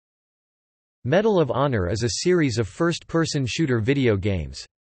Medal of Honor is a series of first-person shooter video games.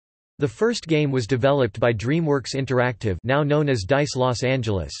 The first game was developed by DreamWorks Interactive, now known as DICE Los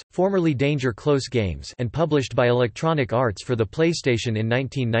Angeles, formerly Danger Close Games, and published by Electronic Arts for the PlayStation in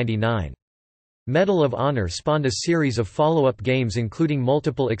 1999. Medal of Honor spawned a series of follow-up games including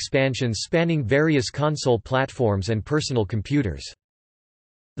multiple expansions spanning various console platforms and personal computers.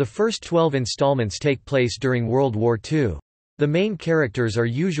 The first 12 installments take place during World War II. The main characters are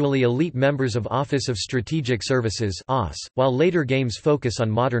usually elite members of Office of Strategic Services (OSS), while later games focus on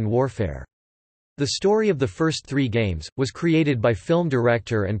modern warfare. The story of the first 3 games was created by film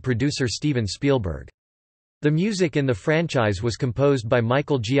director and producer Steven Spielberg. The music in the franchise was composed by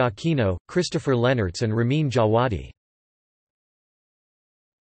Michael Giacchino, Christopher Lennertz and Ramin Djawadi.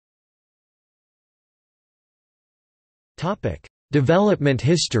 Development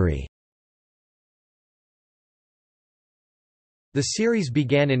history. The series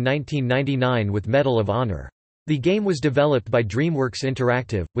began in 1999 with Medal of Honor. The game was developed by DreamWorks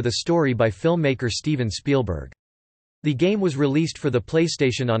Interactive, with a story by filmmaker Steven Spielberg. The game was released for the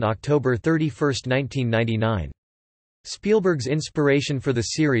PlayStation on October 31, 1999. Spielberg's inspiration for the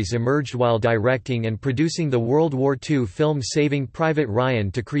series emerged while directing and producing the World War II film Saving Private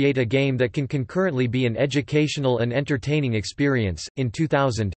Ryan to create a game that can concurrently be an educational and entertaining experience. In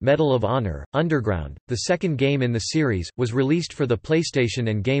 2000, Medal of Honor: Underground, the second game in the series, was released for the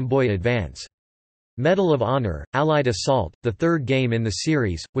PlayStation and Game Boy Advance. Medal of Honor: Allied Assault, the third game in the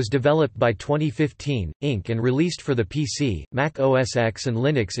series, was developed by 2015, Inc. and released for the PC, Mac OS X and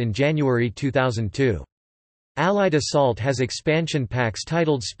Linux in January 2002. Allied Assault has expansion packs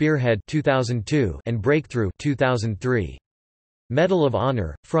titled Spearhead 2002 and Breakthrough 2003. Medal of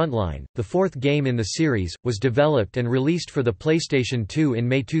Honor: Frontline, the fourth game in the series, was developed and released for the PlayStation 2 in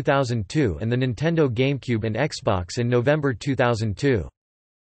May 2002 and the Nintendo GameCube and Xbox in November 2002.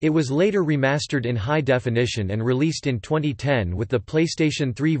 It was later remastered in high definition and released in 2010 with the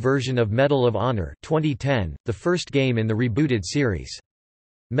PlayStation 3 version of Medal of Honor 2010, the first game in the rebooted series.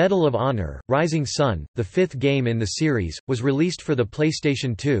 Medal of Honor: Rising Sun, the fifth game in the series, was released for the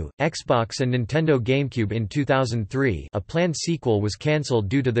PlayStation 2, Xbox and Nintendo GameCube in 2003. A planned sequel was cancelled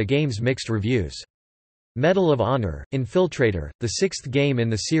due to the game's mixed reviews. Medal of Honor: Infiltrator, the sixth game in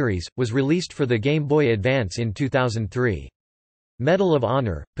the series, was released for the Game Boy Advance in 2003. Medal of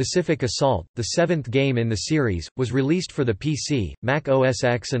Honor: Pacific Assault, the seventh game in the series, was released for the PC, Mac OS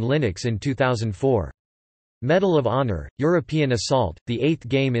X and Linux in 2004. Medal of Honor: European Assault, the eighth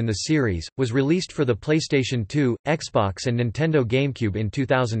game in the series, was released for the PlayStation 2, Xbox and Nintendo GameCube in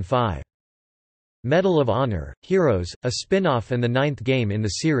 2005. Medal of Honor: Heroes, a spin-off and the ninth game in the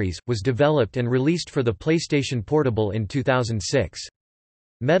series, was developed and released for the PlayStation Portable in 2006.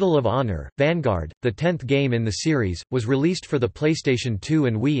 Medal of Honor: Vanguard, the 10th game in the series, was released for the PlayStation 2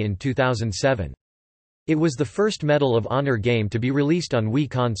 and Wii in 2007. It was the first Medal of Honor game to be released on Wii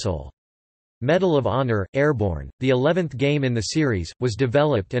console. Medal of Honor: Airborne, the 11th game in the series, was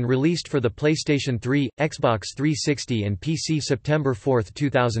developed and released for the PlayStation 3, Xbox 360 and PC September 4,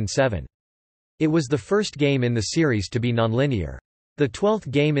 2007. It was the first game in the series to be nonlinear. The 12th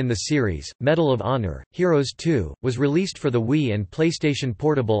game in the series, Medal of Honor: Heroes 2, was released for the Wii and PlayStation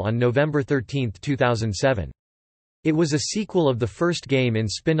Portable on November 13, 2007. It was a sequel of the first game in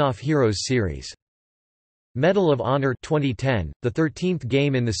spin-off Heroes series. Medal of Honor 2010, the 13th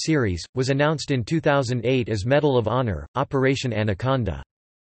game in the series, was announced in 2008 as Medal of Honor: Operation Anaconda.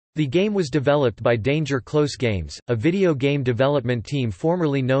 The game was developed by Danger Close Games, a video game development team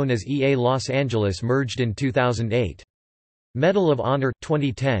formerly known as EA Los Angeles merged in 2008. Medal of Honor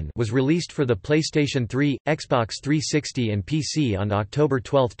 2010 was released for the PlayStation 3, Xbox 360 and PC on October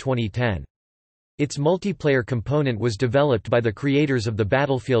 12, 2010. Its multiplayer component was developed by the creators of the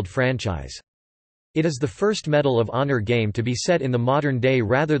Battlefield franchise. It is the first Medal of Honor game to be set in the modern day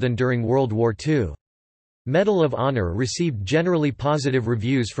rather than during World War II. Medal of Honor received generally positive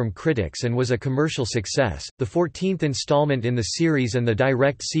reviews from critics and was a commercial success, the 14th installment in the series and the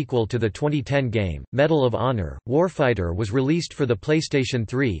direct sequel to the 2010 game. Medal of Honor: Warfighter was released for the PlayStation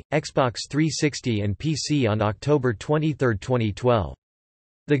 3, Xbox 360 and PC on October 23, 2012.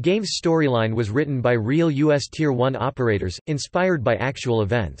 The game's storyline was written by real U.S. Tier 1 operators, inspired by actual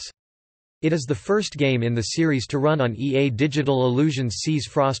events. It is the first game in the series to run on EA Digital Illusions' C's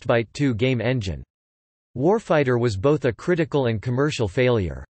Frostbite 2 game engine. Warfighter was both a critical and commercial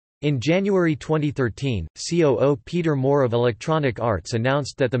failure. In January 2013, COO Peter Moore of Electronic Arts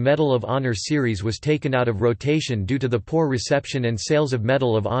announced that the Medal of Honor series was taken out of rotation due to the poor reception and sales of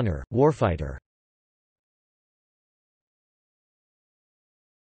Medal of Honor: Warfighter.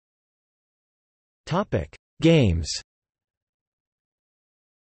 Games.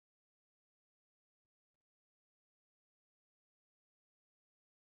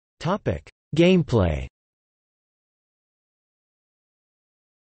 Gameplay.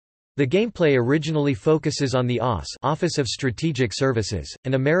 The gameplay originally focuses on the Office of Strategic Services,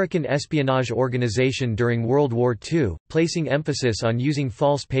 an American espionage organization during World War II, placing emphasis on using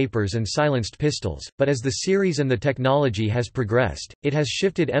false papers and silenced pistols, but as the series and the technology has progressed, it has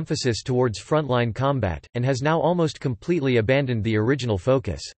shifted emphasis towards frontline combat, and has now almost completely abandoned the original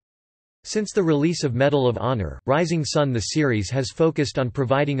focus. Since the release of Medal of Honor, Rising Sun, the series has focused on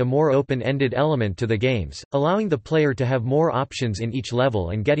providing a more open-ended element to the games, allowing the player to have more options in each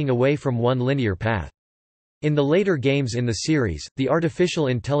level and getting away from one linear path. In the later games in the series, the artificial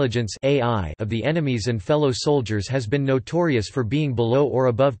intelligence (AI) of the enemies and fellow soldiers has been notorious for being below or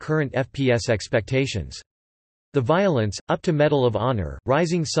above current FPS expectations. The violence, up to Medal of Honor,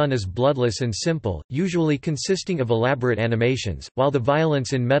 Rising Sun is bloodless and simple, usually consisting of elaborate animations, while the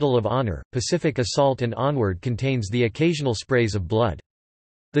violence in Medal of Honor, Pacific Assault and onward contains the occasional sprays of blood.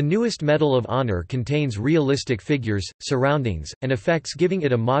 The newest Medal of Honor contains realistic figures, surroundings, and effects, giving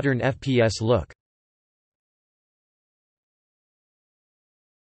it a modern FPS look.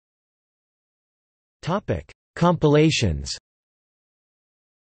 Compilations.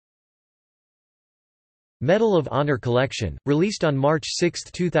 Medal of Honor Collection, released on March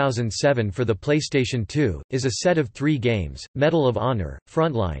 6, 2007 for the PlayStation 2, is a set of 3 games: Medal of Honor,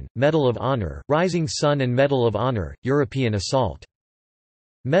 Frontline, Medal of Honor, Rising Sun and Medal of Honor, European Assault.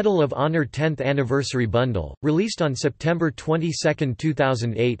 Medal of Honor 10th Anniversary Bundle, released on September 22,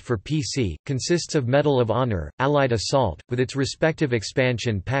 2008 for PC, consists of Medal of Honor, Allied Assault, with its respective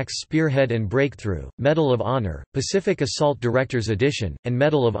expansion packs Spearhead and Breakthrough, Medal of Honor, Pacific Assault Director's Edition, and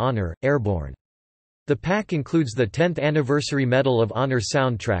Medal of Honor, Airborne. The pack includes the 10th Anniversary Medal of Honor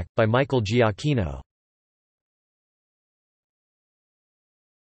soundtrack, by Michael Giacchino.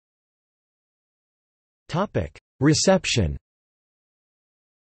 Reception.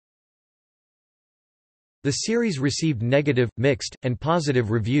 The series received negative, mixed, and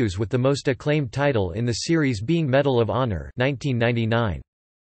positive reviews, with the most acclaimed title in the series being Medal of Honor 1999.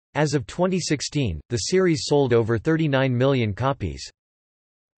 As of 2016, the series sold over 39 million copies.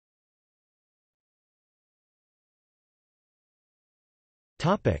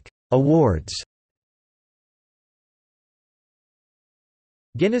 Awards.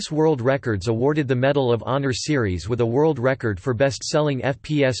 Guinness World Records awarded the Medal of Honor series with a world record for best-selling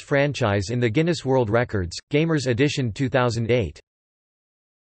FPS franchise in the Guinness World Records, Gamers Edition 2008.